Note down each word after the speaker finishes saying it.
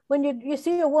when you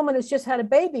see a woman who's just had a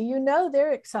baby, you know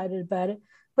they're excited about it,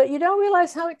 but you don't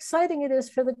realize how exciting it is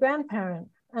for the grandparent.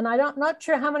 And not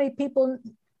sure how many people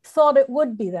thought it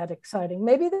would be that exciting.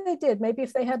 Maybe they did. Maybe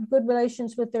if they had good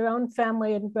relations with their own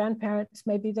family and grandparents,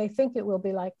 maybe they think it will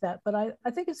be like that. But I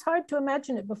think it's hard to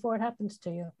imagine it before it happens to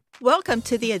you. Welcome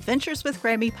to the Adventures with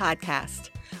Grammy podcast.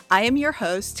 I am your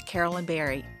host, Carolyn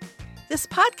Berry. This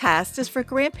podcast is for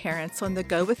grandparents on the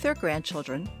go with their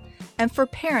grandchildren and for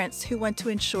parents who want to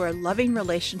ensure loving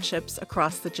relationships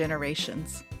across the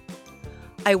generations.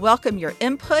 I welcome your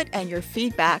input and your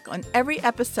feedback on every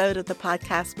episode of the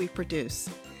podcast we produce.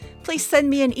 Please send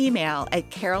me an email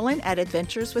at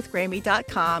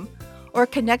carolyn@adventureswithgrammy.com or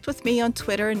connect with me on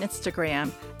Twitter and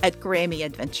Instagram at Grammy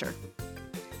Adventure.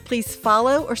 Please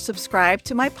follow or subscribe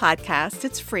to my podcast.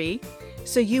 It's free,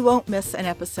 so you won't miss an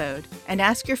episode, and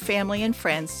ask your family and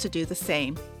friends to do the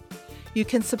same. You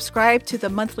can subscribe to the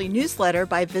monthly newsletter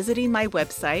by visiting my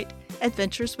website,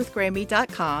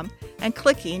 adventureswithgrammy.com, and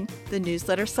clicking the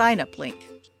newsletter sign-up link.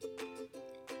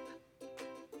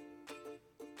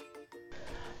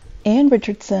 Ann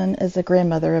Richardson is a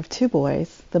grandmother of 2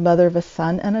 boys, the mother of a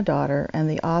son and a daughter, and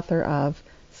the author of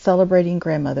Celebrating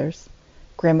Grandmothers.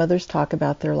 Grandmothers Talk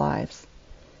About Their Lives.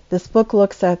 This book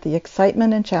looks at the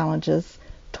excitement and challenges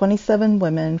 27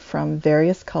 women from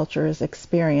various cultures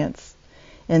experience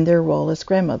in their role as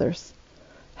grandmothers.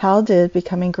 How did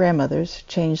becoming grandmothers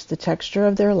change the texture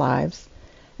of their lives,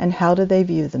 and how did they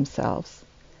view themselves?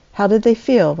 How did they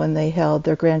feel when they held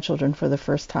their grandchildren for the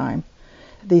first time?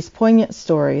 These poignant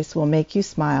stories will make you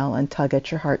smile and tug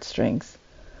at your heartstrings.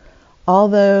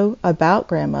 Although about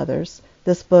grandmothers,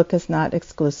 this book is not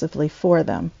exclusively for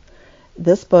them.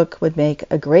 This book would make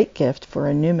a great gift for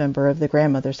a new member of the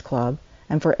Grandmothers Club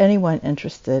and for anyone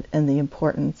interested in the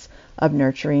importance of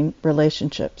nurturing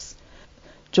relationships.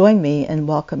 Join me in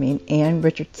welcoming Ann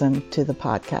Richardson to the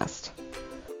podcast.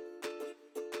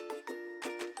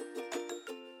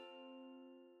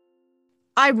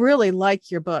 I really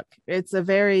like your book. It's a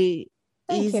very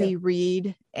Thank easy you.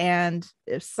 read and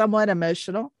it's somewhat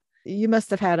emotional. You must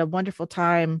have had a wonderful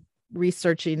time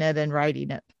researching it and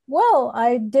writing it. Well,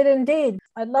 I did indeed.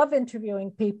 I love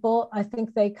interviewing people. I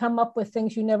think they come up with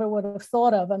things you never would have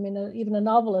thought of. I mean, even a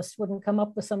novelist wouldn't come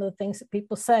up with some of the things that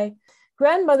people say.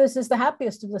 Grandmothers is the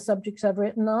happiest of the subjects I've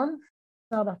written on.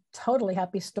 Not a totally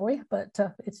happy story, but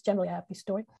it's generally a happy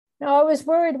story. Now, I was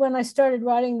worried when I started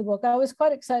writing the book. I was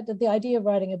quite excited at the idea of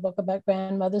writing a book about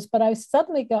grandmothers, but I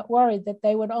suddenly got worried that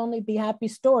they would only be happy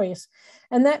stories.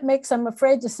 And that makes, I'm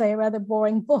afraid to say, a rather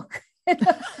boring book.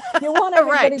 You want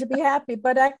everybody to be happy,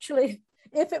 but actually,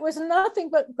 if it was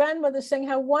nothing but grandmothers saying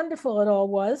how wonderful it all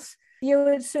was, you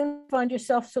would soon find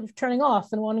yourself sort of turning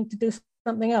off and wanting to do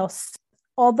something else.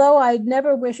 Although I'd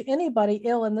never wish anybody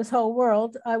ill in this whole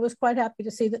world, I was quite happy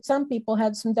to see that some people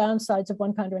had some downsides of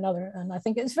one kind or another. And I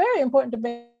think it's very important to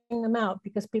bring them out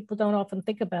because people don't often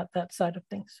think about that side of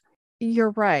things.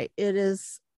 You're right. It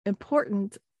is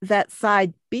important that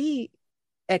side be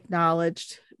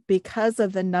acknowledged because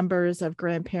of the numbers of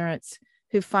grandparents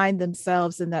who find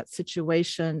themselves in that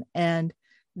situation and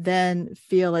then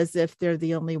feel as if they're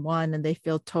the only one and they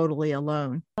feel totally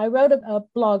alone. I wrote a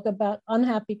blog about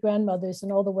unhappy grandmothers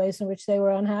and all the ways in which they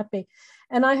were unhappy.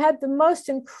 And I had the most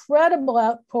incredible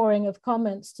outpouring of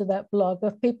comments to that blog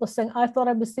of people saying, I thought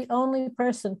I was the only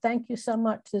person. Thank you so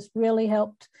much. This really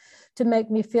helped to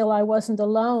make me feel I wasn't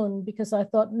alone because I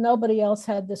thought nobody else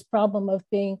had this problem of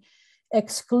being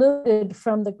excluded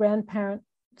from the grandparent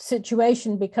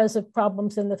situation because of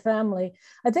problems in the family.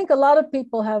 I think a lot of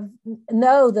people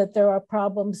know that there are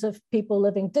problems of people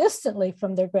living distantly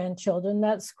from their grandchildren.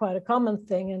 That's quite a common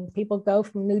thing. And people go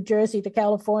from New Jersey to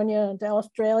California and to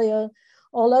Australia,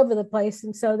 all over the place.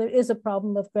 And so there is a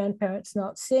problem of grandparents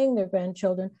not seeing their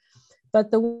grandchildren.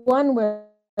 But the one where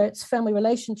it's family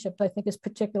relationships, I think, is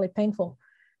particularly painful.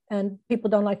 And people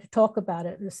don't like to talk about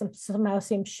it. It somehow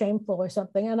seems shameful or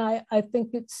something. And I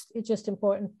think it's just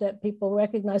important that people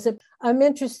recognize it. I'm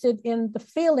interested in the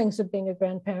feelings of being a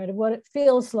grandparent and what it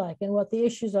feels like and what the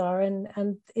issues are. And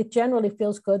it generally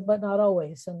feels good, but not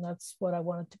always. And that's what I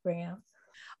wanted to bring out.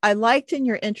 I liked in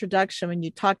your introduction when you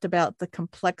talked about the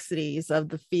complexities of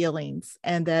the feelings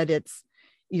and that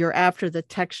you're after the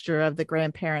texture of the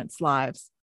grandparents'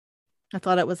 lives. I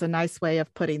thought it was a nice way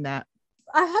of putting that.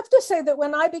 I have to say that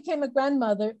when I became a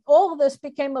grandmother, all of this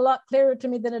became a lot clearer to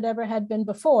me than it ever had been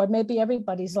before. Maybe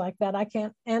everybody's like that. I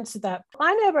can't answer that.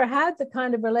 I never had the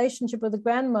kind of relationship with a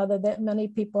grandmother that many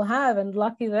people have, and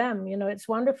lucky them. You know, it's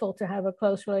wonderful to have a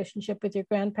close relationship with your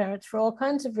grandparents for all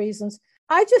kinds of reasons.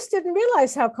 I just didn't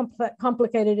realize how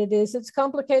complicated it is. It's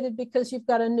complicated because you've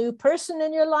got a new person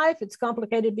in your life. It's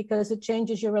complicated because it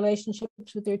changes your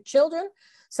relationships with your children,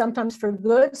 sometimes for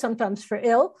good, sometimes for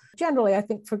ill. Generally, I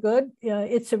think for good.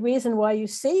 It's a reason why you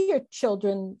see your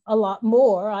children a lot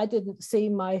more. I didn't see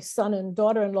my son and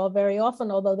daughter-in-law very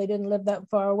often, although they didn't live that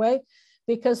far away,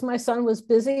 because my son was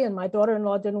busy and my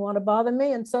daughter-in-law didn't want to bother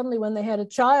me. And suddenly when they had a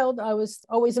child, I was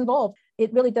always involved.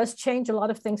 It really does change a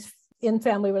lot of things in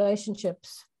family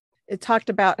relationships. It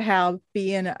talked about how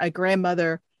being a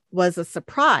grandmother was a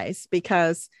surprise,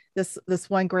 because this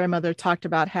one grandmother talked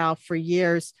about how for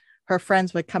years her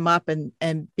friends would come up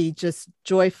and be just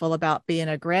joyful about being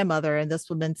a grandmother. And this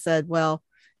woman said, well,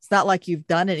 it's not like you've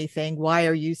done anything. Why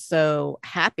are you so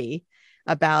happy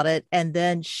about it? And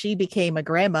then she became a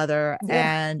grandmother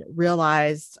and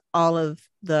realized all of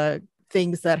the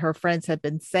things that her friends had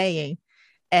been saying.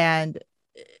 And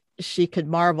she could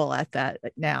marvel at that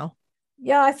now.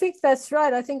 Yeah, I think that's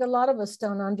right. I think a lot of us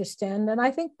don't understand. And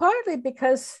I think partly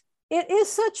because it is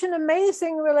such an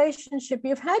amazing relationship.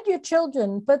 You've had your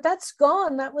children, but that's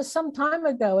gone. That was some time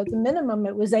ago. At the minimum,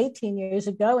 it was 18 years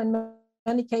ago. In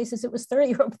many cases, it was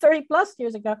 30 or 30 plus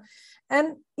years ago.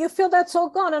 And you feel that's all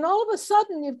gone. And all of a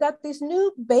sudden, you've got these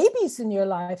new babies in your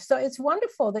life. So it's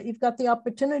wonderful that you've got the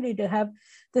opportunity to have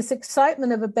this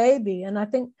excitement of a baby. And I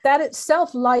think that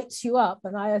itself lights you up.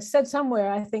 And I said somewhere,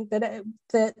 I think that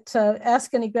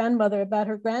ask any grandmother about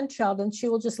her grandchild and she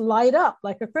will just light up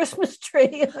like a Christmas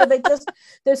tree.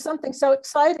 There's something so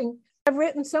exciting. I've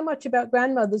written so much about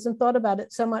grandmothers and thought about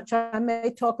it so much. I may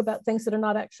talk about things that are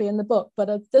not actually in the book, but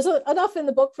there's enough in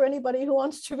the book for anybody who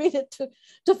wants to read it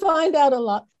to find out a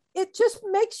lot. It just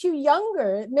makes you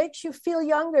younger. It makes you feel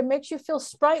younger. It makes you feel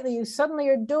sprightly. You suddenly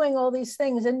are doing all these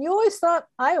things. And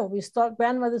I always thought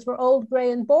grandmothers were old,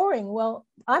 gray, and boring. Well,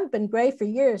 I've been gray for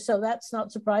years, so that's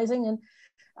not surprising. And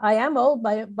I am old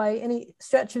by any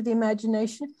stretch of the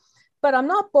imagination. But I'm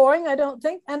not boring, I don't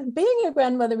think. And being a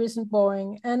grandmother isn't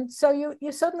boring. And so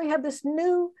you suddenly have this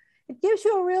it gives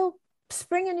you a real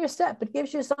spring in your step. It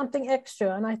gives you something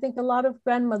extra. And I think a lot of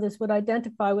grandmothers would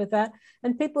identify with that.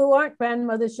 And people who aren't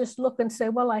grandmothers just look and say,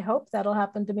 well, I hope that'll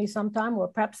happen to me sometime, or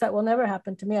perhaps that will never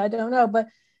happen to me. I don't know. But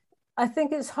I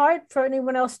think it's hard for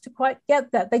anyone else to quite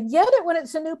get that. They get it when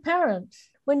it's a new parent.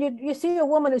 When you see a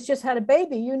woman who's just had a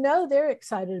baby, they're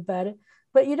excited about it.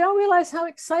 But you don't realize how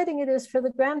exciting it is for the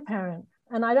grandparent.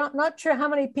 And I'm not sure how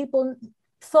many people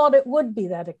thought it would be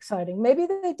that exciting. Maybe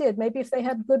they did. Maybe if they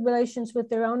had good relations with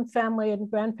their own family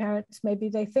and grandparents, maybe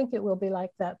they think it will be like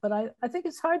that. But I think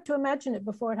it's hard to imagine it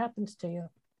before it happens to you.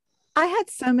 I had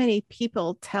so many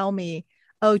people tell me,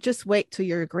 oh, just wait till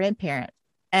you're a grandparent.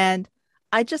 And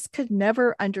I just could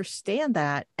never understand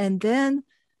that. And then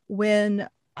when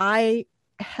I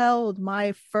held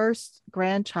my first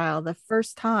grandchild the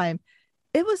first time,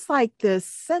 it was like this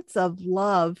sense of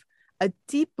love, a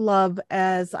deep love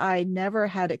as I never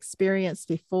had experienced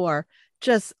before,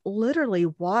 just literally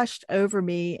washed over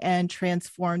me and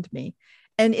transformed me.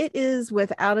 And it is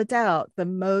without a doubt the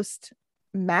most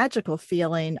magical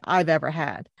feeling I've ever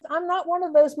had. I'm not one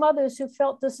of those mothers who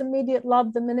felt this immediate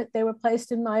love the minute they were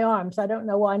placed in my arms. I don't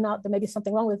know why not. There may be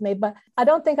something wrong with me, but I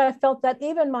don't think I felt that.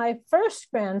 Even my first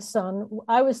grandson,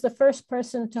 I was the first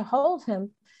person to hold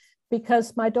him,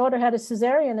 because my daughter had a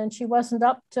cesarean and she wasn't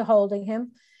up to holding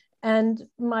him. And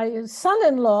my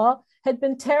son-in-law had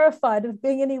been terrified of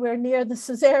being anywhere near the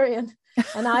cesarean.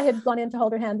 And I had gone in to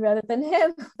hold her hand rather than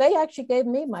him. They actually gave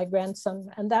me my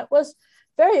grandson. And that was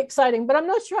very exciting, but I'm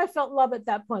not sure I felt love at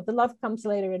that point. The love comes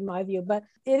later in my view, but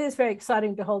it is very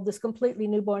exciting to hold this completely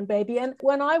newborn baby. And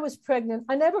when I was pregnant,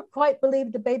 I never quite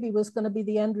believed a baby was going to be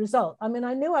the end result. I mean,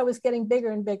 I knew I was getting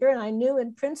bigger and bigger, and I knew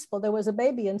in principle there was a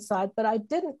baby inside, but I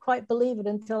didn't quite believe it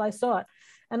until I saw it.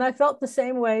 And I felt the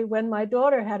same way when my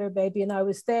daughter had her baby and I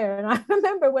was there. And I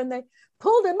remember when they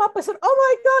pulled him up, I said, oh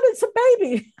my God, it's a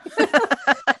baby.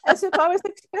 As if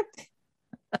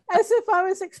I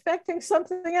was expecting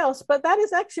something else. But that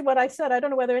is actually what I said. I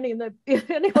don't know whether anyone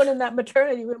in that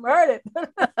maternity room heard it.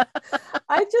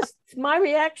 My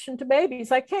reaction to babies,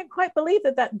 I can't quite believe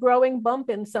that growing bump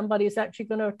in somebody is actually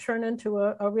going to turn into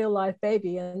a real life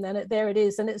baby. And then there it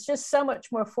is. And it's just so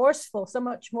much more forceful, so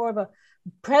much more of a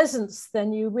presence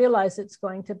than you realize it's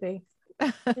going to be.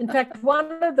 In fact,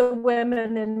 one of the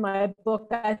women in my book,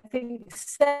 I think,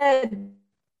 said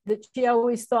that she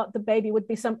always thought the baby would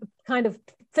be some kind of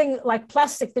thing like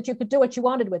plastic that you could do what you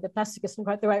wanted with it. Plastic isn't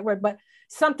quite the right word, but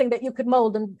something that you could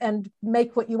mold and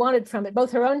make what you wanted from it,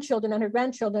 both her own children and her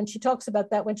grandchildren. She talks about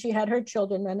that when she had her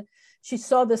children, and she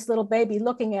saw this little baby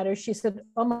looking at her. She said,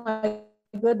 oh my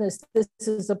goodness, this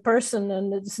is a person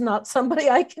and it's not somebody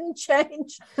I can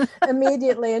change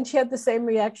immediately. And she had the same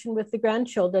reaction with the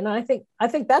grandchildren. And I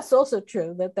think that's also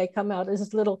true, that they come out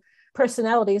as little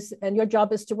personalities, and your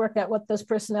job is to work out what those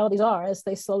personalities are as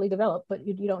they slowly develop, but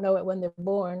you don't know it when they're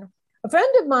born. A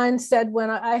friend of mine said when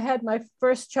I had my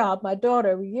first child, my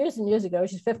daughter, years and years ago,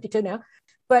 she's 52 now,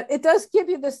 but it does give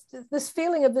you this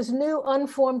feeling of this new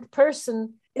unformed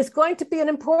person is going to be an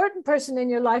important person in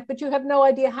your life, but you have no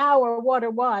idea how or what or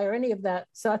why or any of that.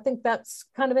 So I think that's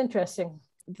kind of interesting.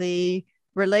 The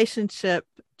relationship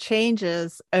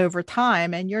changes over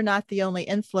time, and you're not the only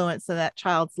influence in that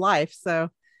child's life. So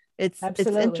it's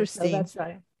interesting. So that's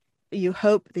right. You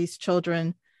hope these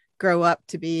children grow up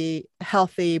to be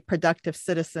healthy, productive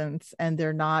citizens, and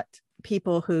they're not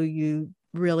people who you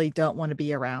really don't want to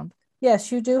be around.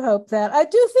 Yes, you do hope that. I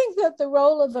do think that the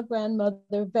role of a grandmother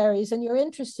varies, and your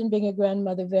interest in being a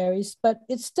grandmother varies, but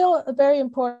it's still a very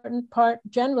important part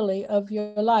generally of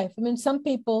your life. I mean, some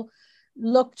people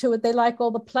look to it, they like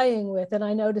all the playing with, and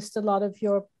I noticed a lot of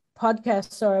your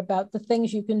podcasts are about the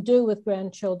things you can do with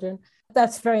grandchildren.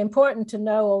 That's very important to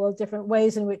know, all the different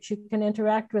ways in which you can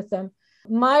interact with them.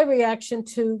 My reaction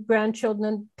to grandchildren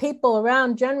and people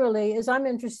around generally is I'm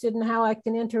interested in how I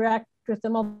can interact with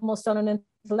them almost on an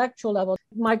intellectual level.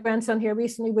 My grandson here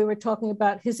recently, we were talking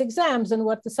about his exams and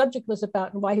what the subject was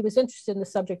about and why he was interested in the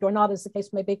subject or not, as the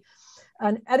case may be.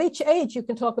 And at each age, you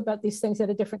can talk about these things at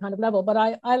a different kind of level. But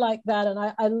I like that. And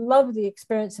I love the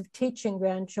experience of teaching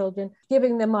grandchildren,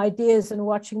 giving them ideas and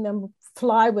watching them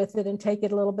fly with it and take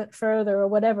it a little bit further or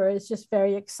whatever is just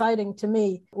very exciting to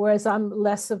me. Whereas I'm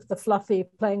less of the fluffy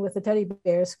playing with the teddy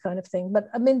bears kind of thing. But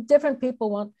I mean, different people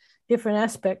want different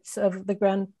aspects of the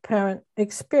grandparent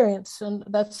experience, and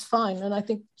that's fine. And I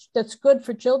think that's good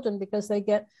for children because they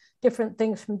get different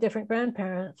things from different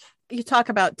grandparents. You talk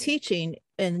about teaching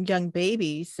in young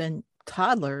babies and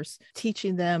toddlers,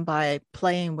 teaching them by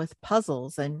playing with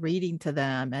puzzles and reading to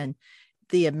them, and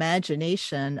the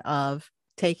imagination of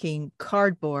taking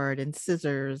cardboard and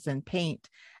scissors and paint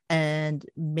and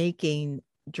making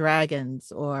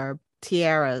dragons or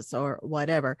tiaras or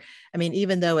whatever. I mean,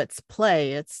 even though it's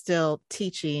play, it's still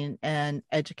teaching and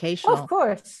educational. Of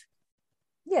course.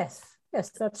 Yes,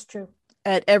 that's true.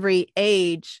 At every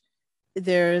age,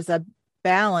 there's a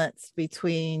balance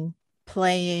between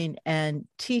playing and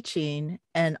teaching,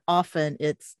 and often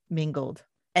it's mingled.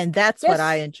 And that's what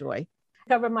I enjoy.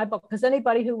 Cover my book, because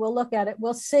anybody who will look at it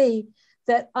will see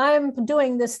that I'm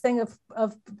doing this thing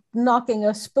of knocking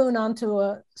a spoon onto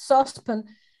a saucepan.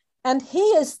 And he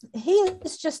is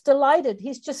just delighted.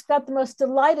 He's just got the most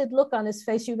delighted look on his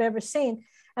face you've ever seen.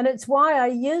 And it's why I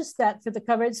used that for the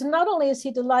cover. It's not only is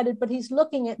he delighted, but he's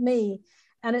looking at me.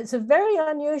 And it's a very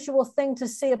unusual thing to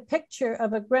see a picture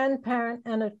of a grandparent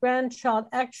and a grandchild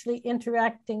actually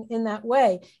interacting in that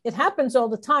way. It happens all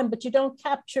the time, but you don't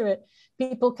capture it.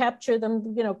 People capture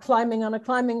them, climbing on a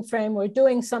climbing frame or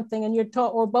doing something, and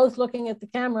or both looking at the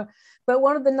camera. But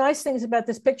one of the nice things about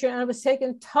this picture, and it was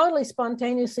taken totally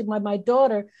spontaneously by my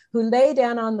daughter, who lay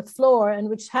down on the floor and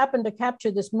which happened to capture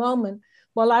this moment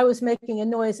while I was making a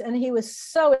noise. And he was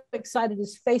so excited,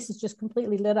 his face is just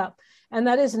completely lit up. And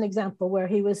that is an example where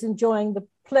he was enjoying the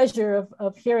pleasure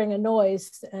of hearing a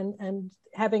noise and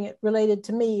having it related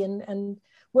to me. And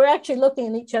we're actually looking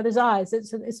in each other's eyes.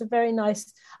 It's a very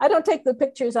nice, I don't take the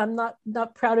pictures, I'm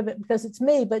not proud of it because it's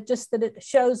me, but just that it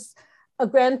shows a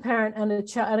grandparent and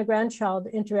a grandchild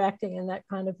interacting in that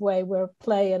kind of way where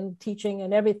play and teaching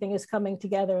and everything is coming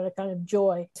together in a kind of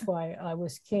joy. That's why I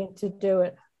was keen to do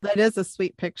it. That is a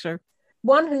sweet picture.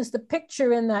 One who's the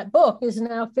picture in that book is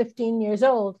now 15 years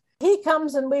old. He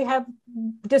comes and we have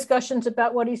discussions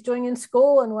about what he's doing in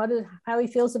school and how he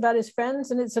feels about his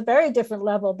friends. And it's a very different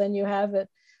level than you have at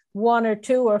 1 or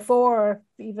 2 or 4 or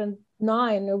even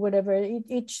 9 or whatever.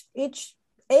 Each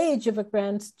age of a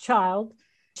grandchild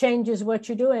changes what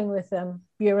you're doing with them,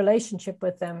 your relationship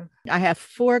with them. I have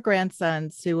 4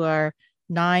 grandsons who are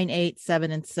 9, 8,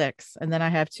 7, and 6. And then I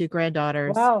have 2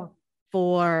 granddaughters, wow.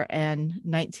 4 and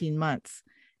 19 months.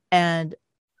 And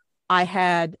I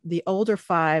had the older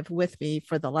 5 with me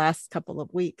for the last couple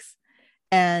of weeks.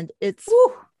 And it's,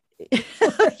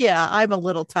 yeah, I'm a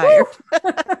little tired.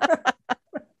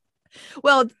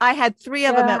 Well, I had 3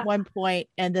 of them at one point,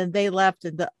 and then they left,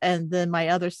 and then my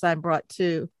other son brought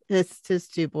his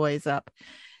 2 boys up.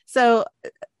 So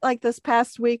like this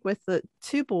past week with the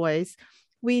 2 boys,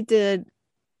 we did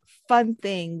fun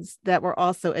things that were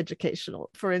also educational.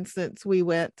 For instance, we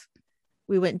went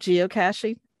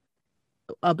geocaching.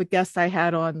 A guest I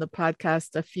had on the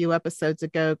podcast a few episodes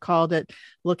ago called it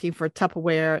looking for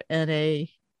Tupperware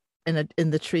in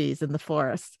the trees in the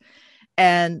forest.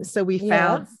 And so we Yeah.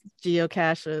 found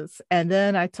geocaches, and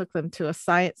then I took them to a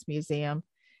science museum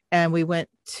and we went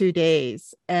 2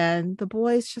 days, and the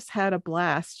boys just had a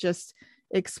blast, just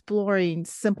exploring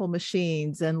simple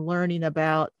machines and learning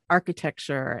about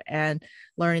architecture and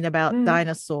learning about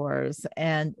dinosaurs.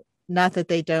 And not that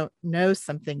they don't know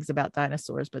some things about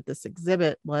dinosaurs, but this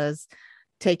exhibit was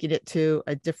taking it to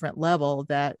a different level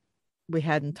that we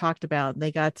hadn't talked about.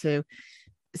 They got to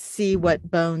see what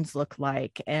bones look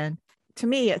like. And to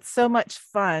me, it's so much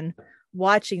fun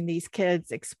watching these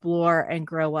kids explore and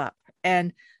grow up.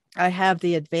 And I have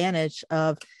the advantage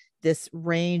of this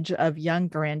range of young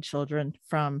grandchildren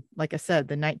from, like I said,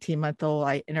 the 19-month-old.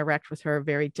 I interact with her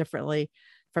very differently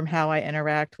from how I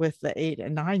interact with the 8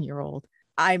 and 9-year-old.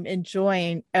 I'm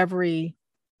enjoying every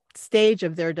stage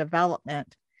of their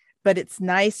development, but it's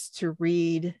nice to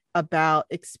read about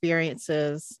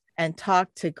experiences and talk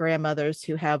to grandmothers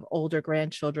who have older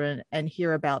grandchildren and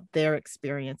hear about their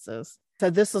experiences.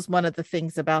 So this is one of the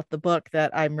things about the book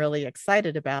that I'm really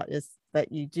excited about, is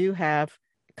that you do have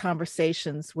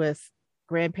conversations with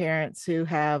grandparents who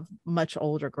have much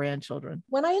older grandchildren.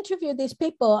 When I interviewed these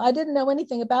people, I didn't know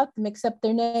anything about them except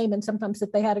their name and sometimes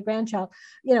that they had a grandchild.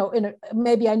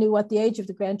 Maybe I knew what the age of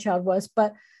the grandchild was,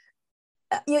 but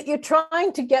you're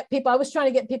trying to get people. I was trying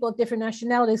to get people of different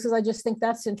nationalities because I just think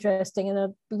that's interesting. And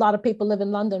a lot of people live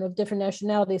in London of different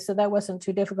nationalities, so that wasn't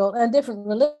too difficult, and different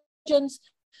religions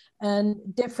and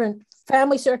different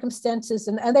family circumstances.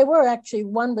 And they were actually,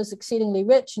 one was exceedingly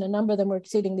rich and a number of them were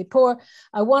exceedingly poor.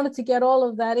 I wanted to get all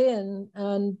of that in.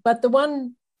 But the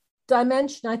one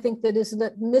dimension I think that is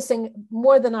missing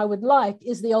more than I would like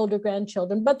is the older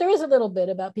grandchildren. But there is a little bit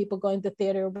about people going to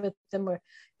theater with them or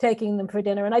taking them for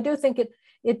dinner. And I do think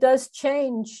it does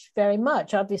change very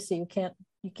much. Obviously, you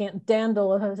can't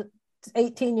dandle a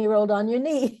 18-year-old on your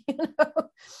knee,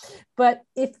 But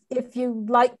if you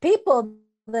like people,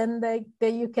 then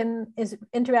you can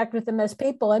interact with them as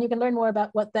people, and you can learn more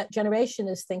about what that generation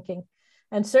is thinking.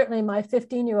 And certainly my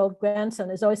 15-year-old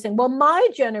grandson is always saying, well, my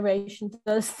generation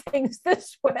does things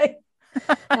this way.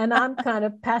 And I'm kind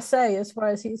of passé as far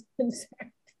as he's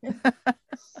concerned.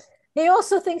 He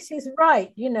also thinks he's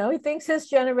right. He thinks his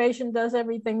generation does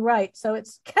everything right. So it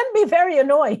can be very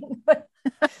annoying, but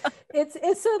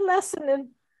it's a lesson in.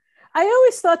 I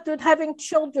always thought that having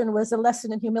children was a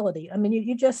lesson in humility. I mean,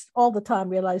 you just all the time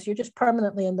realize you're just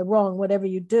permanently in the wrong, whatever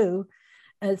you do.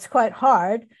 And it's quite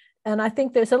hard. And I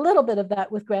think there's a little bit of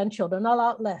that with grandchildren, a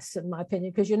lot less, in my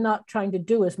opinion, because you're not trying to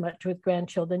do as much with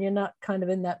grandchildren. You're not kind of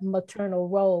in that maternal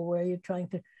role where you're trying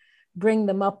to bring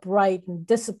them up right and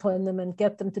discipline them and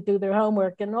get them to do their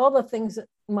homework. And all the things that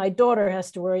my daughter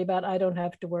has to worry about, I don't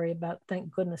have to worry about,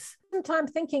 thank goodness. I'm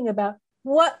thinking about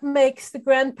what makes the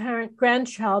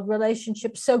grandparent-grandchild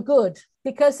relationship so good,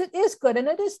 because it is good and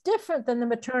it is different than the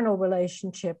maternal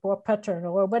relationship or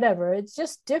paternal or whatever. It's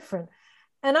just different.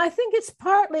 And I think it's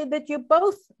partly that you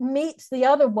both meet the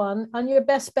other one on your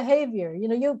best behavior.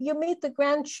 You meet the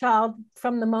grandchild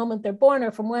from the moment they're born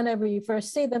or from whenever you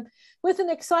first see them with an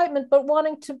excitement, but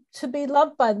wanting to be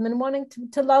loved by them and wanting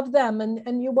to love them.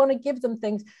 And you want to give them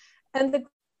things. And the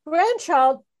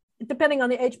grandchild, depending on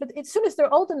the age, but as soon as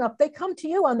they're old enough, they come to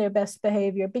you on their best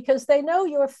behavior because they know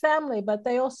you're family, but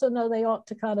they also know they ought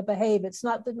to kind of behave. It's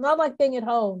not like being at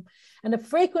home. And a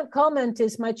frequent comment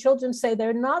is my children say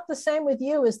they're not the same with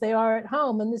you as they are at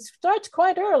home. And it starts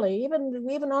quite early,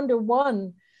 even under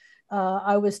 1,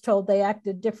 I was told they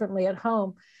acted differently at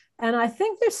home. And I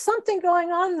think there's something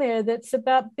going on there that's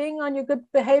about being on your good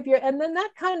behavior. And then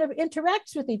that kind of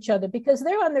interacts with each other because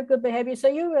they're on their good behavior. So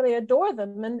you really adore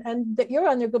them and that you're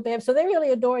on their good behavior. So they really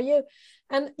adore you.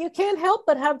 And you can't help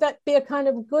but have that be a kind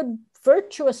of good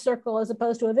virtuous circle as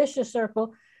opposed to a vicious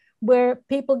circle where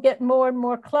people get more and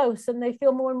more close and they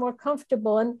feel more and more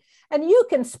comfortable. And you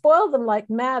can spoil them like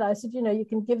mad. I said, you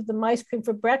can give them ice cream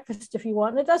for breakfast if you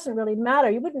want. And it doesn't really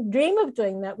matter. You wouldn't dream of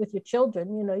doing that with your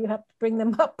children. You have to bring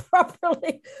them up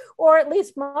properly, or at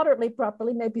least moderately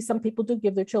properly. Maybe some people do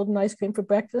give their children ice cream for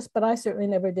breakfast, but I certainly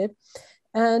never did.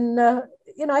 And,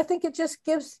 I think it just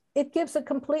gives a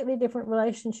completely different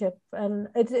relationship. And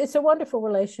it's a wonderful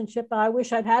relationship. I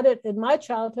wish I'd had it in my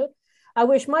childhood. I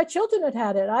wish my children had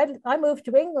had it. I moved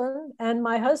to England and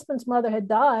my husband's mother had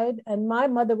died and my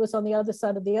mother was on the other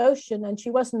side of the ocean and she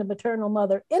wasn't a maternal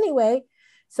mother anyway.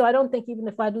 So I don't think even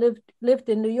if I'd lived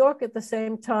in New York at the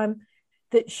same time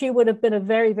that she would have been a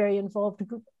very, very involved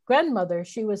grandmother.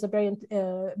 She was a very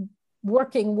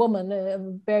working woman, a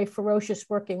very ferocious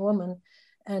working woman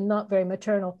and not very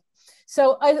maternal.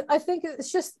 So I think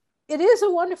it is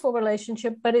a wonderful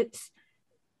relationship, but it's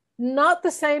not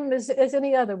the same as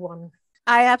any other one.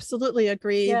 I absolutely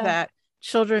agree that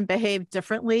children behave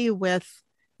differently with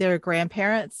their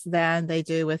grandparents than they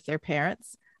do with their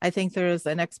parents. I think there's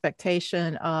an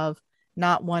expectation of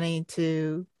not wanting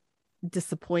to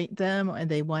disappoint them, and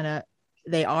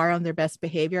they are on their best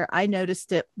behavior. I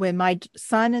noticed it when my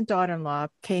son and daughter-in-law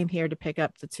came here to pick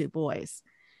up the two boys.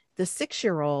 The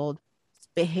 6-year-old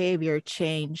behavior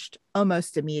changed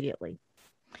almost immediately.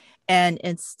 And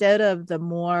instead of the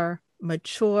more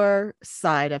mature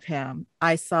side of him,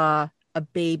 I saw a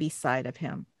baby side of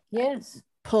him. Yes.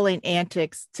 Pulling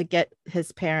antics to get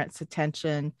his parents'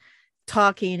 attention,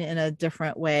 talking in a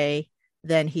different way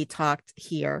than he talked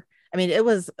here. I mean, it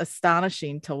was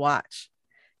astonishing to watch.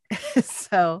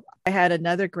 So I had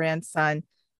another grandson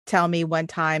tell me one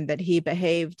time that he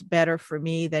behaved better for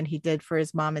me than he did for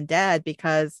his mom and dad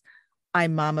because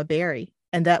I'm Mama Berry.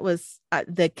 And that was,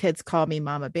 the kids call me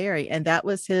Mama Berry. And that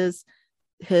was his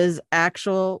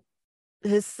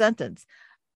sentence.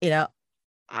 You know,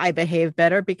 I behave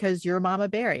better because you're Mama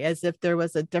Berry, as if there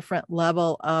was a different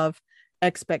level of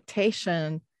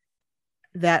expectation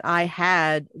that I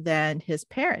had than his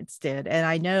parents did. And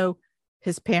I know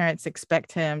his parents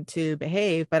expect him to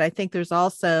behave, but I think there's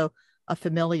also a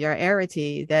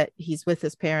familiarity that he's with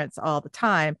his parents all the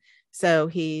time. So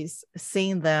he's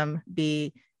seen them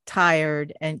be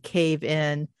tired and cave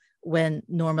in when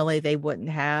normally they wouldn't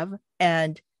have.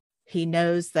 And he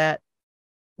knows that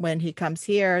when he comes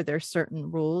here, there's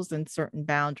certain rules and certain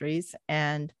boundaries.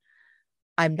 And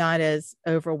I'm not as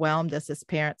overwhelmed as his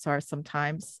parents are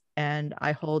sometimes. And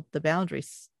I hold the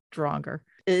boundaries stronger.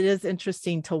 It is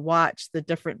interesting to watch the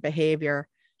different behavior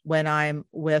when I'm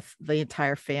with the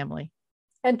entire family.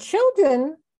 And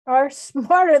children are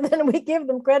smarter than we give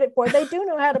them credit for. They do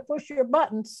know how to push your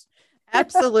buttons.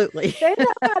 Absolutely. They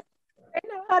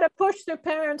know how to push their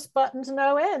parents' buttons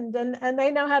no end. And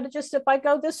they know how to just, if I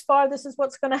go this far, this is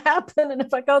what's going to happen. And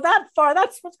if I go that far,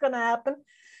 that's what's going to happen.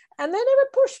 And they never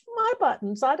push my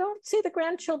buttons. I don't see the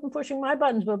grandchildren pushing my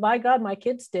buttons, but by God, my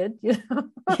kids did. You know?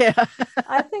 Yeah.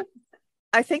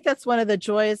 I think that's one of the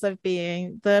joys of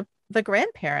being the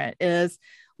grandparent is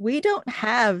we don't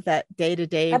have that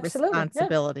day-to-day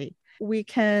responsibility. Yeah. We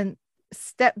can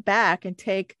step back and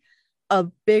take a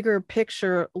bigger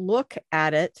picture look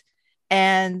at it.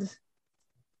 And,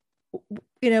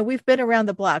 you know, we've been around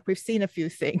the block. We've seen a few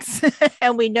things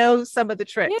and we know some of the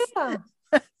tricks. Yeah.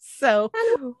 So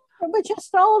we're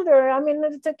just older. I mean,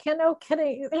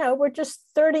 we're just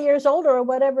 30 years older or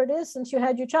whatever it is since you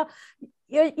had your child.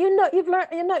 You've learned,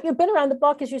 you've been around the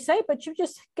block, as you say, but you've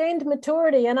just gained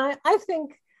maturity. And I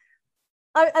think,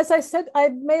 as I said, I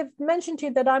may have mentioned to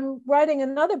you that I'm writing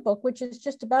another book, which is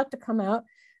just about to come out,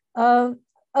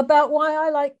 about why I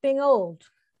like being old.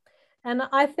 And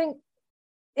I think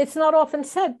it's not often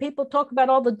said. People talk about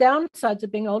all the downsides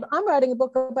of being old. I'm writing a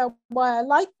book about why I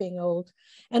like being old.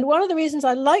 And one of the reasons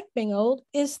I like being old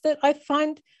is that I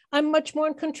find I'm much more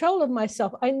in control of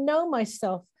myself. I know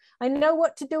myself. I know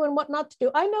what to do and what not to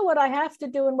do. I know what I have to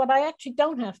do and what I actually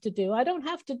don't have to do. I don't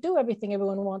have to do everything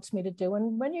everyone wants me to do.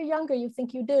 And when you're younger, you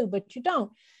think you do, but you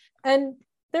don't. And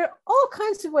there are all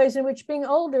kinds of ways in which being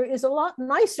older is a lot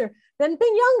nicer than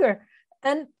being younger.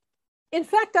 And in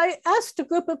fact, I asked a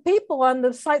group of people on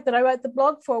the site that I write the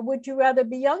blog for, would you rather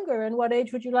be younger and what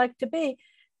age would you like to be?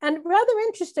 And rather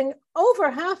interesting, over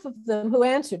half of them who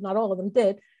answered, not all of them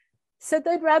did, said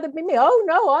they'd rather be me. Oh,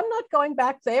 no, I'm not going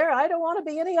back there. I don't want to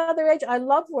be any other age. I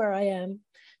love where I am.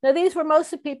 Now, these were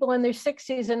mostly people in their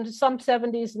 60s and some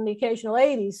 70s and the occasional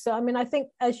 80s. So, I mean, I think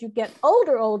as you get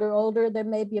older, there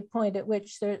may be a point at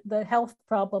which the health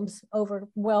problems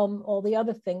overwhelm all the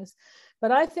other things.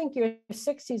 But I think your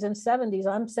 60s and 70s,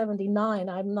 I'm 79,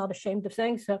 I'm not ashamed of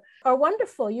saying so, are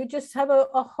wonderful. You just have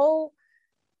a whole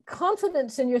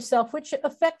confidence in yourself, which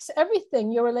affects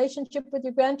everything. Your relationship with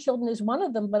your grandchildren is one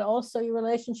of them, but also your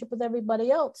relationship with everybody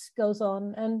else goes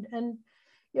on. And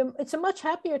it's a much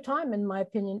happier time, in my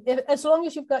opinion, as long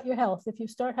as you've got your health. If you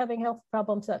start having health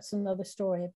problems, that's another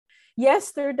story.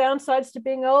 Yes, there are downsides to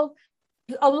being old.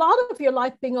 A lot of your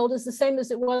life being old is the same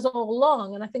as it was all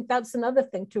along. And I think that's another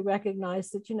thing to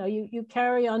recognize, that, you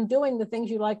carry on doing the things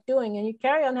you like doing, and you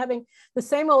carry on having the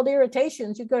same old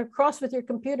irritations. You go across with your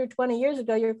computer 20 years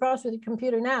ago, you're across with your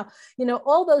computer now.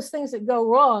 All those things that go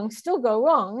wrong still go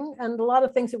wrong. And a lot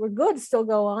of things that were good still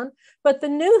go on. But the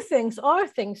new things are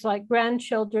things like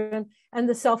grandchildren and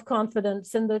the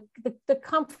self-confidence and the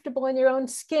comfortable in your own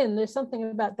skin. There's something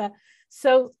about that.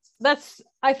 So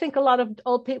I think a lot of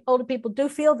older people do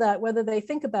feel that, whether they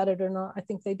think about it or not. I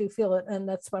think they do feel it. And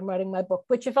that's why I'm writing my book,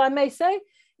 which, if I may say,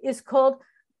 is called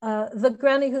The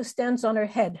Granny Who Stands on Her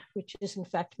Head, which is in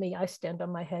fact me. I stand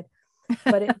on my head,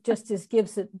 but it just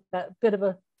gives it that bit of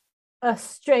a a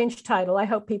strange title. I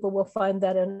hope people will find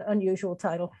that an unusual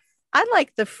title. I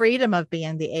like the freedom of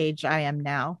being the age I am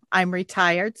now. I'm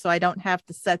retired, so I don't have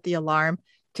to set the alarm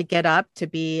to get up to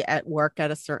be at work at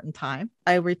a certain time.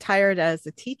 I retired as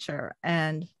a teacher,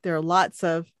 and there are lots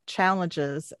of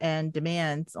challenges and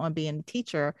demands on being a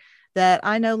teacher that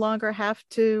I no longer have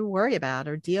to worry about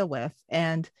or deal with.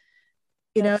 And,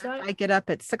 That's if right. I get up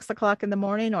at 6 o'clock in the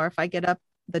morning, or if I get up,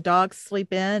 the dogs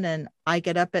sleep in and I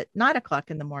get up at 9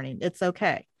 o'clock in the morning, it's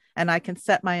okay. And I can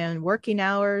set my own working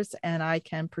hours and I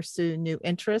can pursue new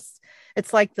interests.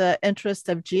 It's like the interest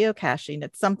of geocaching.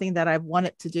 It's something that I've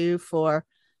wanted to do for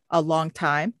a long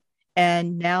time.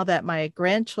 And now that my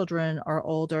grandchildren are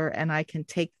older and I can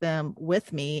take them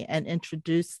with me and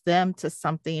introduce them to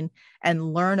something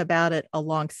and learn about it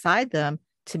alongside them,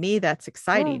 to me, that's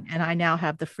exciting. And I now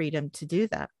have the freedom to do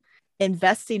that.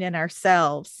 Investing in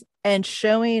ourselves and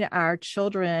showing our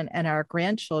children and our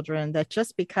grandchildren that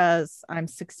just because I'm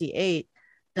 68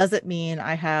 doesn't mean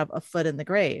I have a foot in the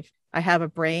grave. I have a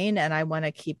brain and I want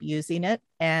to keep using it.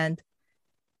 And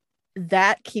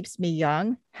that keeps me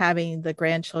young. Having the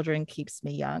grandchildren keeps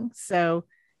me young. So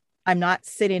I'm not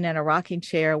sitting in a rocking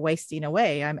chair wasting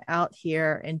away. I'm out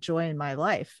here enjoying my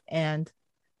life. And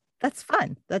that's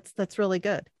fun. That's really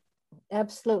good.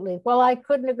 Absolutely. Well, I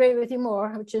couldn't agree with you more,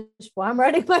 which is why I'm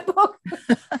writing my book,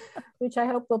 which I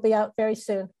hope will be out very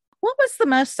soon. What was the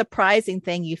most surprising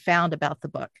thing you found about the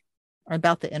book or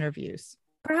about the interviews?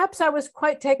 Perhaps I was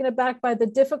quite taken aback by the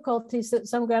difficulties that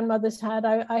some grandmothers had.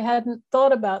 I hadn't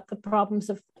thought about the problems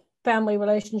of family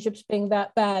relationships being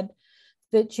that bad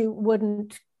that you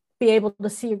wouldn't be able to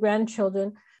see your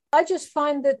grandchildren. I just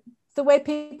find that the way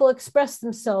people express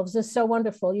themselves is so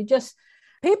wonderful.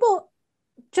 People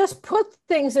just put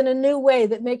things in a new way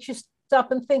that makes you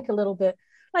stop and think a little bit.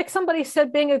 Like somebody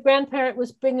said, being a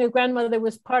grandmother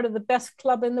was part of the best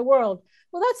club in the world.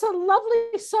 Well, that's a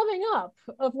lovely summing up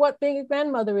of what being a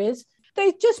grandmother is.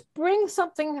 They just bring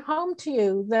something home to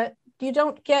you that you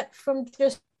don't get from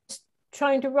just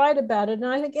trying to write about it. And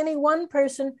I think any one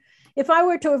person, if I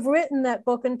were to have written that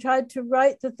book and tried to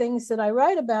write the things that I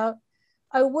write about,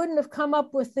 I wouldn't have come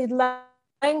up with the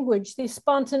language, the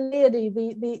spontaneity,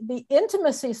 the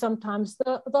intimacy sometimes,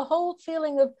 the whole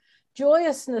feeling of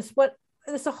joyousness.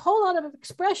 There's a whole lot of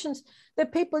expressions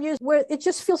that people use where it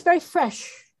just feels very fresh.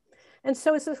 And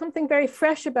so it's something very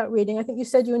fresh about reading. I think you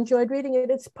said you enjoyed reading it.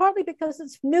 It's partly because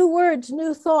it's new words,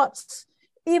 new thoughts,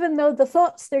 even though the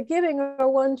thoughts they're giving are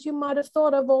ones you might have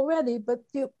thought of already, but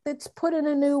it's put in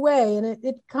a new way, and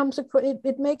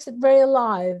it makes it very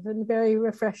alive and very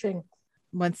refreshing.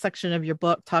 One section of your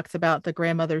book talks about the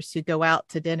grandmothers who go out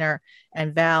to dinner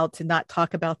and vow to not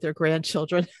talk about their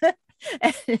grandchildren.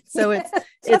 And so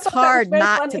it's hard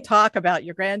not to talk about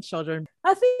your grandchildren.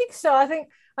 I think so.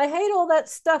 I hate all that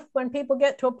stuff when people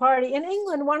get to a party. In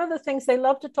England, one of the things they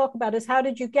love to talk about is how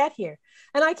did you get here?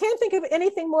 And I can't think of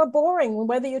anything more boring,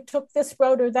 whether you took this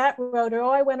road or that road, or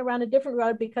I went around a different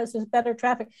road because there's better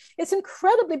traffic. It's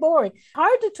incredibly boring.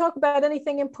 Hard to talk about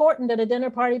anything important at a dinner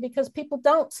party because people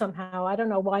don't somehow. I don't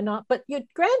know why not. But your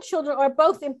grandchildren are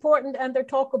both important and they're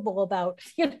talkable about.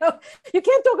 You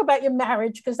can't talk about your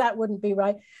marriage because that wouldn't be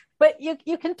right. But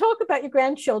you can talk about your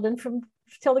grandchildren from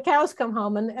till the cows come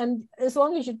home. And as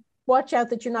long as you watch out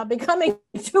that you're not becoming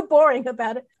too boring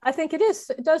about it, I think it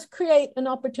does create an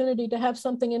opportunity to have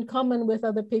something in common with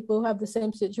other people who have the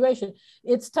same situation.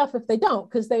 It's tough if they don't,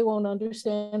 because they won't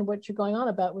understand what you're going on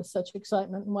about with such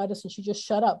excitement. And why doesn't she just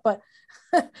shut up? But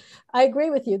I agree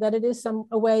with you that it is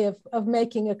a way of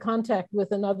making a contact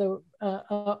with another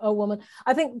a woman.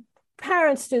 I think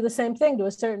parents do the same thing to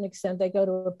a certain extent. They go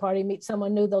to a party, meet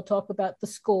someone new, they'll talk about the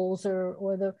schools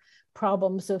or the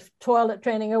problems of toilet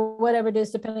training or whatever it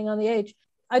is, depending on the age.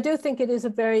 I do think it's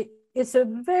a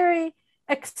very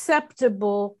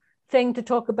acceptable thing to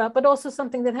talk about, but also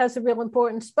something that has a real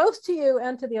importance both to you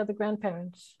and to the other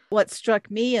grandparents. What struck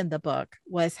me in the book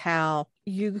was how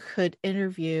you could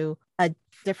interview a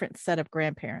different set of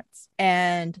grandparents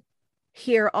and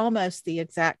hear almost the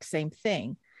exact same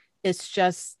thing. It's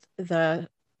just the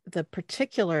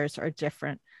particulars are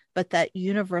different, but that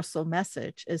universal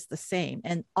message is the same.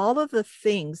 And all of the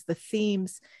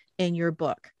themes in your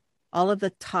book, all of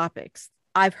the topics,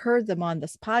 I've heard them on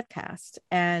this podcast.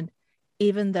 And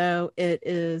even though it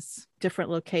is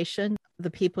different location,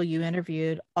 the people you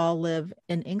interviewed all live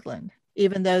in England,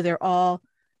 even though they're all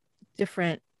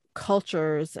different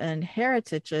cultures and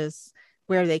heritages,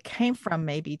 where they came from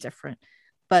may be different,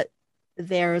 but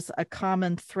there's a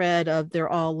common thread of they're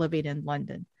all living in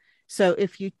London. So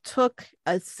if you took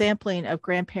a sampling of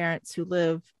grandparents who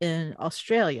live in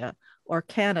Australia or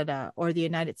Canada or the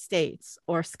United States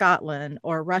or Scotland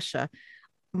or Russia,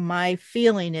 my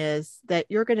feeling is that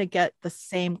you're going to get the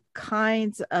same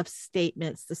kinds of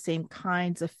statements, the same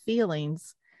kinds of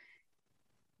feelings,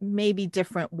 maybe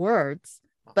different words,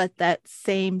 but that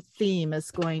same theme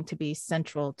is going to be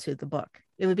central to the book.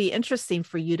 It would be interesting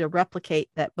for you to replicate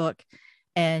that book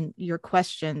and your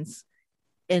questions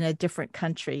in a different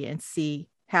country and see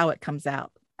how it comes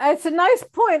out. It's a nice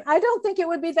point. I don't think it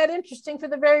would be that interesting for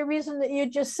the very reason that you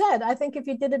just said. I think if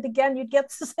you did it again, you'd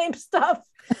get the same stuff.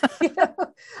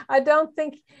 I don't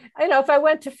think, if I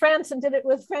went to France and did it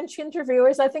with French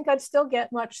interviewers, I think I'd still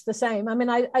get much the same. I mean,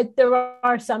 there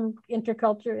are some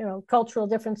intercultural, cultural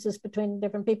differences between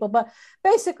different people, but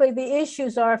basically the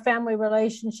issues are family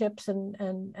relationships and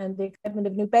the excitement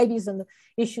of new babies and the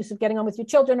issues of getting on with your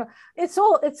children. It's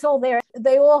all there.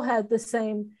 They all had the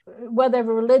same,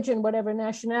 whatever religion, whatever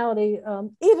nationality,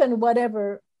 even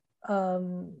whatever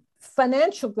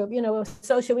financial group,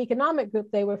 socioeconomic group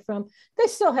they were from, they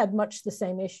still had much the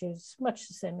same issues,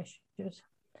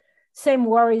 same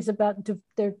worries about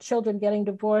their children getting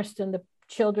divorced and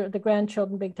the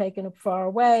grandchildren being taken far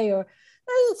away, or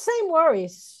same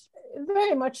worries.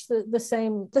 Very much the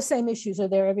same issues are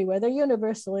there everywhere. They're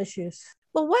universal issues.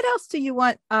 Well, what else do you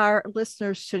want our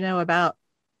listeners to know about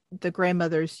the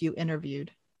grandmothers you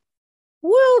interviewed?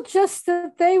 Well, just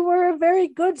that they were a very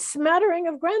good smattering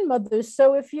of grandmothers.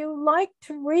 So if you like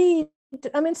to read,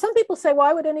 some people say,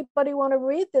 why would anybody want to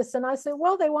read this? And I say,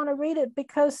 well, they want to read it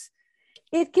because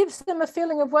it gives them a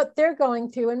feeling of what they're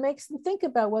going through and makes them think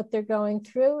about what they're going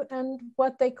through and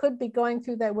what they could be going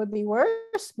through that would be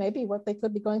worse. Maybe what they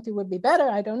could be going through would be better.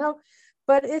 I don't know.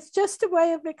 But it's just a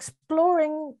way of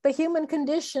exploring the human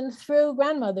condition through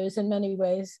grandmothers in many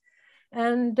ways.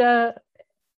 And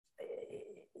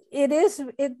it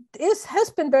has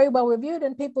been very well reviewed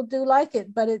and people do like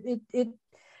it, but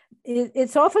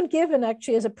it's often given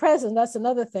actually as a present. That's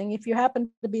another thing. If you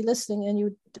happen to be listening and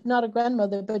you're not a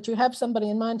grandmother, but you have somebody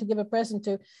in mind to give a present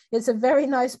to, it's a very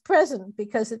nice present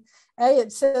because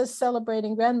it says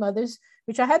Celebrating Grandmothers,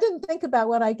 which I didn't think about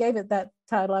when I gave it that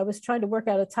title. I was trying to work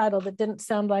out a title that didn't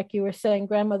sound like you were saying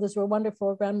grandmothers were wonderful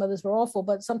or grandmothers were awful,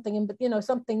 but something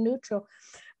something neutral.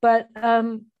 But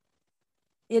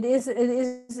it is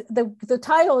the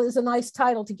title is a nice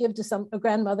title to give to a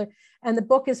grandmother, and the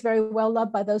book is very well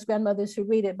loved by those grandmothers who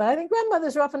read it. But I think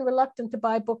grandmothers are often reluctant to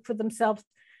buy a book for themselves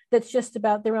that's just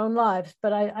about their own lives.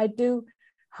 But I do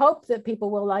hope that people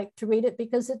will like to read it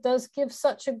because it does give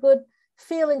such a good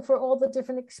feeling for all the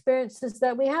different experiences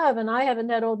that we have. And I haven't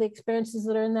had all the experiences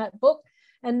that are in that book,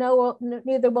 and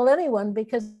neither will anyone,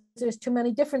 because there's too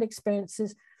many different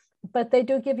experiences. But they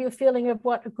do give you a feeling of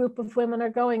what a group of women are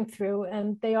going through,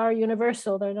 and they are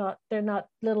universal. They're not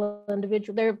little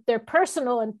individual. They're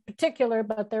personal and particular,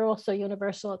 but they're also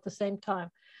universal at the same time.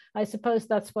 I suppose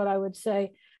that's what I would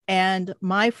say. And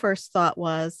my first thought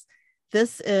was,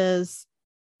 this is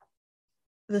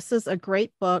a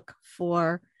great book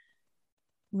for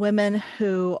women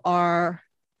who are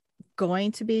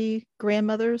going to be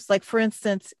grandmothers. Like, for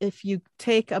instance, if you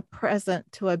take a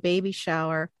present to a baby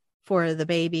shower for the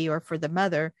baby or for the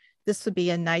mother, this would be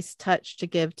a nice touch to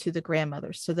give to the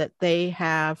grandmother so that they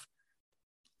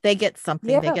get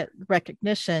something, they get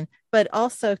recognition, but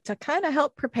also to kind of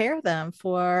help prepare them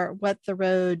for what the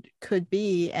road could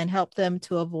be and help them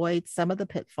to avoid some of the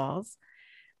pitfalls.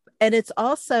 And it's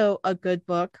also a good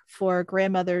book for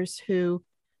grandmothers who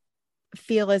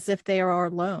feel as if they are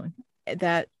alone,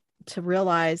 that to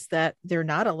realize that they're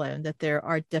not alone, that there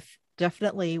are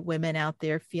definitely women out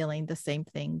there feeling the same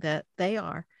thing that they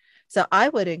are. So I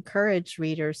would encourage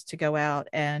readers to go out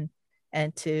and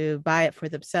to buy it for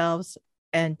themselves,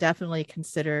 and definitely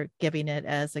consider giving it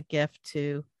as a gift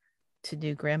to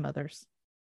new grandmothers.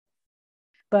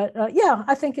 But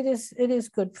I think it is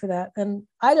good for that. And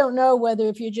I don't know whether,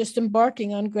 if you're just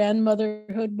embarking on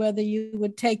grandmotherhood, whether you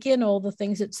would take in all the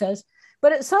things it says.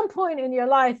 But at some point in your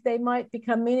life, they might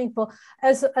become meaningful.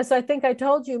 As I think I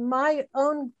told you,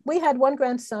 we had one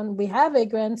grandson. We have a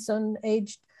grandson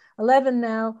aged 11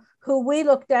 now, who we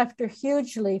looked after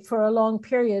hugely for a long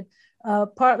period,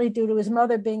 partly due to his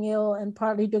mother being ill and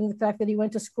partly due to the fact that he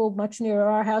went to school much nearer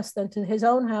our house than to his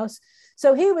own house.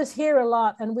 So he was here a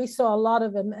lot, and we saw a lot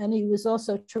of him. And he was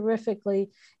also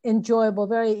terrifically enjoyable,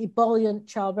 very ebullient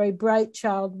child, very bright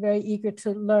child, very eager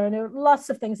to learn. There were lots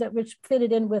of things that which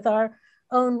fitted in with our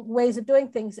own ways of doing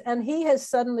things. And he has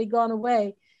suddenly gone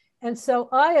away. And so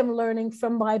I am learning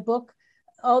from my book,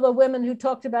 all the women who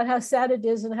talked about how sad it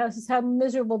is and how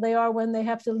miserable they are when they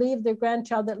have to leave their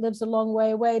grandchild that lives a long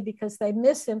way away because they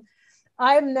miss him.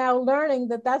 I'm now learning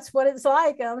that that's what it's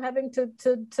like. I'm having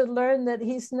to learn that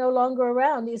he's no longer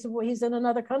around. He's in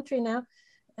another country now.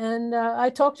 And I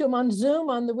talk to him on Zoom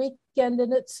on the weekend,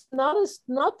 and it's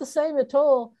not the same at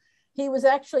all. He was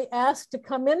actually asked to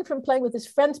come in from playing with his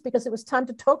friends because it was time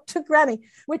to talk to Granny,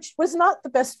 which was not the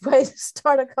best way to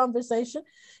start a conversation.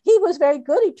 He was very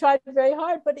good. He tried very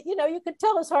hard, but you could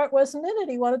tell his heart wasn't in it.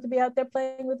 He wanted to be out there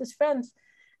playing with his friends.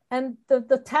 And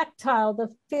the tactile,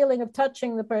 the feeling of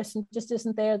touching the person just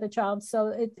isn't there, the child.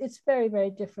 So it's very, very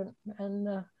different.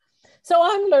 And so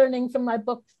I'm learning from my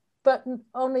book, but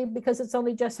only because it's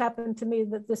only just happened to me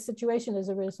that this situation has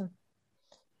arisen.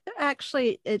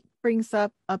 Actually, it brings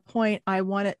up a point I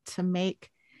wanted to make.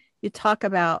 You talk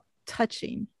about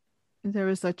touching. There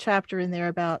was a chapter in there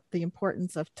about the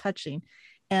importance of touching.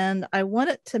 And I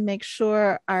wanted to make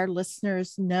sure our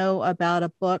listeners know about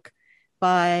a book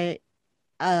by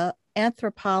an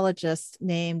anthropologist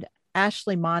named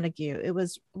Ashley Montagu. It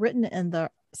was written in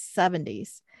the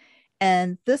 70s.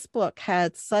 And this book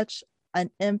had such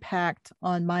an impact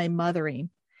on my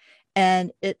mothering.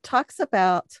 And it talks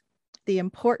about the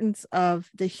importance of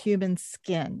the human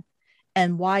skin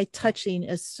and why touching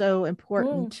is so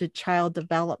important to child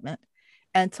development.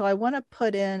 And so I want to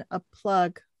put in a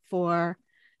plug for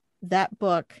that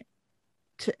book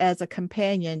as a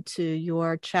companion to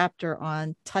your chapter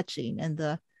on touching and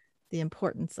the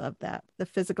importance of that, the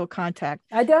physical contact.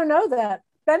 I don't know that.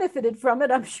 Benefited from it,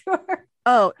 I'm sure.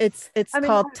 Oh, it's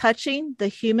called Touching: The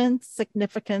Human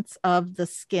Significance of the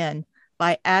Skin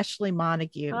by Ashley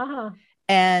Montagu.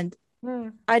 And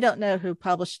I don't know who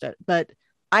published it, but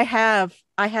I have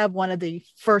one of the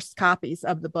first copies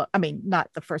of the book. I mean,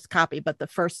 not the first copy, but the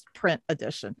first print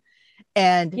edition.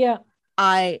 And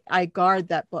I guard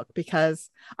that book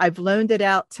because I've loaned it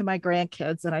out to my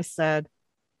grandkids, and I said,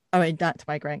 I mean, not to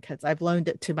my grandkids, I've loaned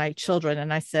it to my children,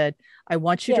 and I said, I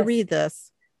want you to read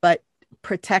this, but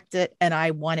protect it, and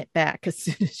I want it back as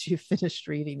soon as you finished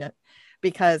reading it,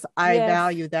 because I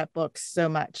value that book so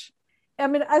much. I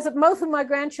mean, as most of my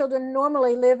grandchildren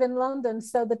normally live in London,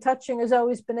 so the touching has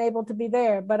always been able to be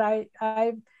there. But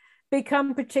I've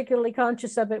become particularly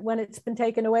conscious of it when it's been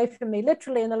taken away from me,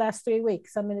 literally in the last 3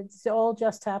 weeks. I mean, it's all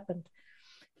just happened,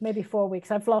 maybe 4 weeks.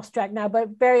 I've lost track now, but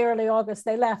very early August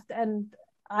they left, and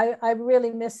I really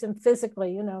miss him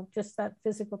physically. Just that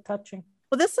physical touching.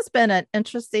 Well, this has been an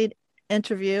interesting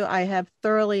interview. I have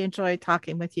thoroughly enjoyed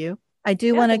talking with you. I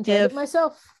do want to give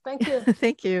myself. Thank you.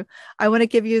 Thank you. I want to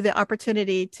give you the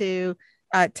opportunity to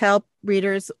tell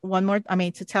readers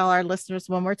to tell our listeners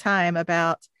one more time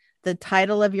about the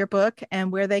title of your book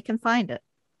and where they can find it.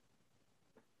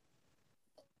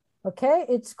 Okay.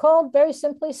 It's called very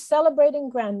simply Celebrating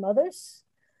Grandmothers.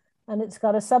 And it's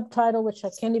got a subtitle, which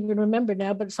I can't even remember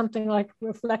now, but something like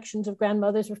Reflections of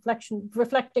Grandmothers,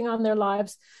 reflecting on their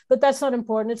lives. But that's not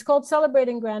important. It's called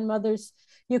Celebrating Grandmothers.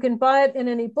 You can buy it in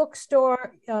any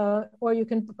bookstore, or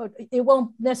it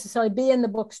won't necessarily be in the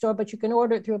bookstore, but you can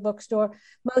order it through a bookstore.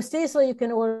 Most easily, you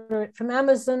can order it from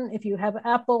Amazon. If you have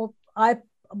Apple,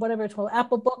 whatever it's called,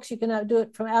 Apple Books, you can do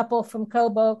it from Apple, from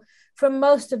Kobo, from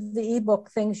most of the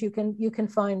ebook things, you can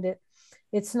find it.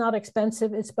 It's not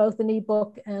expensive. It's both an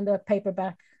ebook and a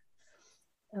paperback.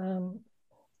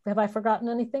 Have I forgotten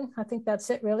anything? I think that's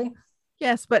it, really.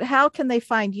 Yes, but how can they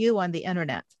find you on the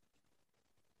internet?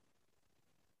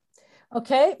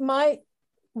 Okay, I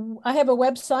have a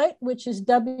website, which is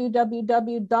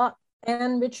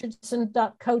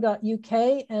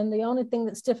www.annerichardson.co.uk, and the only thing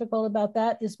that's difficult about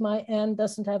that is my Ann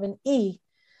doesn't have an E,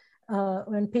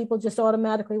 and people just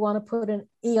automatically want to put an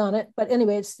E on it. But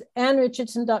anyway, it's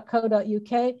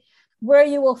annerichardson.co.uk, where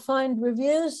you will find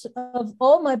reviews of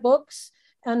all my books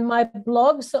and my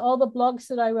blogs. All the blogs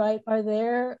that I write are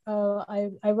there.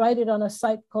 I write it on a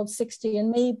site called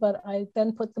 60andMe, but I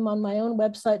then put them on my own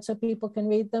website so people can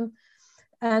read them.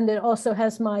 And it also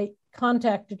has my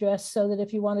contact address, so that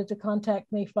if you wanted to contact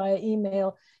me via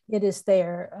email, it is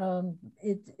there.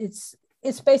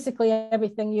 It's basically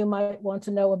everything you might want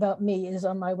to know about me is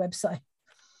on my website.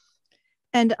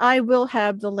 And I will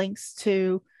have the links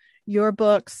to your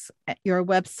books, your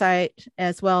website,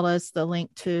 as well as the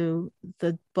link to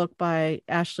the book by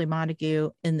Ashley Montagu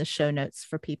in the show notes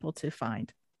for people to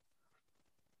find.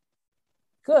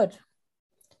 Good.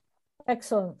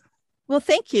 Excellent. Well,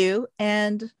 thank you.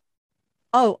 And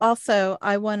also,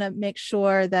 I want to make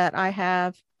sure that I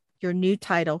have your new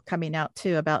title coming out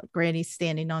too, about grannies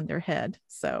standing on their head.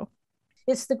 So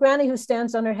it's The Granny Who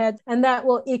Stands on Her Head, and that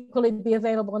will equally be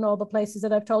available in all the places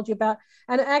that I've told you about.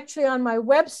 And actually on my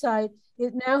website,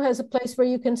 it now has a place where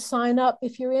you can sign up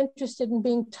if you're interested in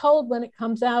being told when it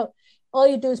comes out. All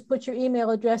you do is put your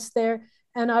email address there,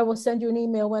 and I will send you an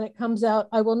email when it comes out.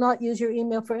 I will not use your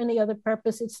email for any other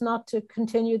purpose. It's not to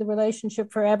continue the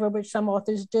relationship forever, which some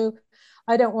authors do.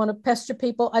 I don't want to pester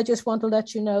people. I just want to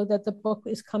let you know that the book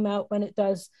is come out when it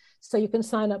does. So you can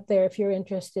sign up there if you're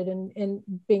interested in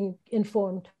being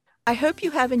informed. I hope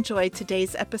you have enjoyed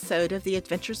today's episode of the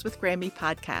Adventures with Grammy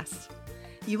podcast.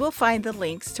 You will find the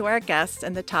links to our guests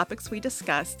and the topics we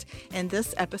discussed in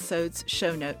this episode's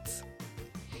show notes.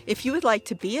 If you would like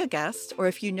to be a guest, or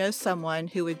if you know someone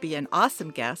who would be an awesome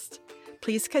guest,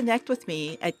 please connect with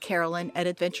me at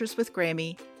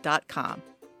Carolyn@adventureswithgrammy.com.